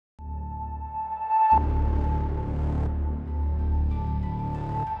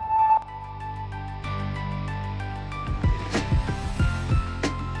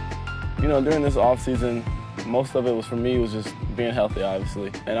during this offseason, most of it was for me was just being healthy,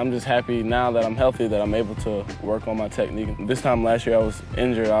 obviously. And I'm just happy now that I'm healthy that I'm able to work on my technique. This time last year I was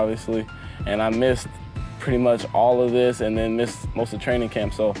injured, obviously, and I missed pretty much all of this and then missed most of training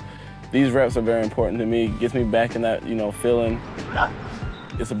camp. So these reps are very important to me. It gets me back in that, feeling.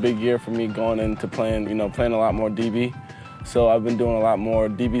 It's a big year for me going into playing a lot more DB. So I've been doing a lot more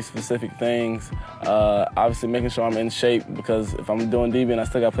DB-specific things, obviously making sure I'm in shape, because if I'm doing DB and I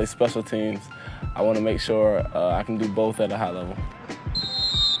still got to play special teams, I want to make sure I can do both at a high level.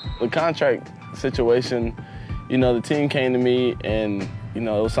 The contract situation, the team came to me and, it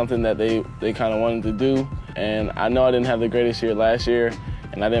was something that they kind of wanted to do. And I know I didn't have the greatest year last year,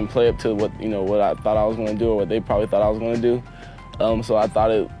 and I didn't play up to what I thought I was going to do or what they probably thought I was going to do. So I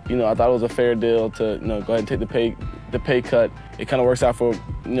thought it was a fair deal to go ahead and take the pay cut. It kind of works out for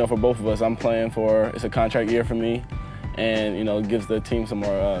both of us. I'm playing it's a contract year for me, and it gives the team some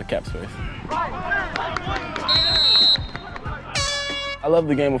more cap space. I love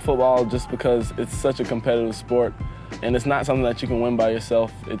the game of football just because it's such a competitive sport, and it's not something that you can win by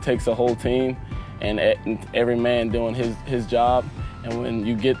yourself. It takes a whole team and every man doing his job, and when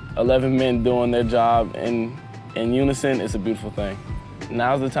you get 11 men doing their job in unison, it's a beautiful thing.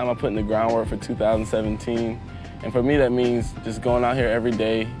 Now's the time I put in the groundwork for 2017. And for me, that means just going out here every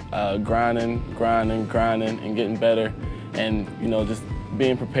day, grinding, and getting better, and just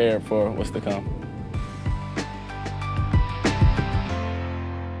being prepared for what's to come.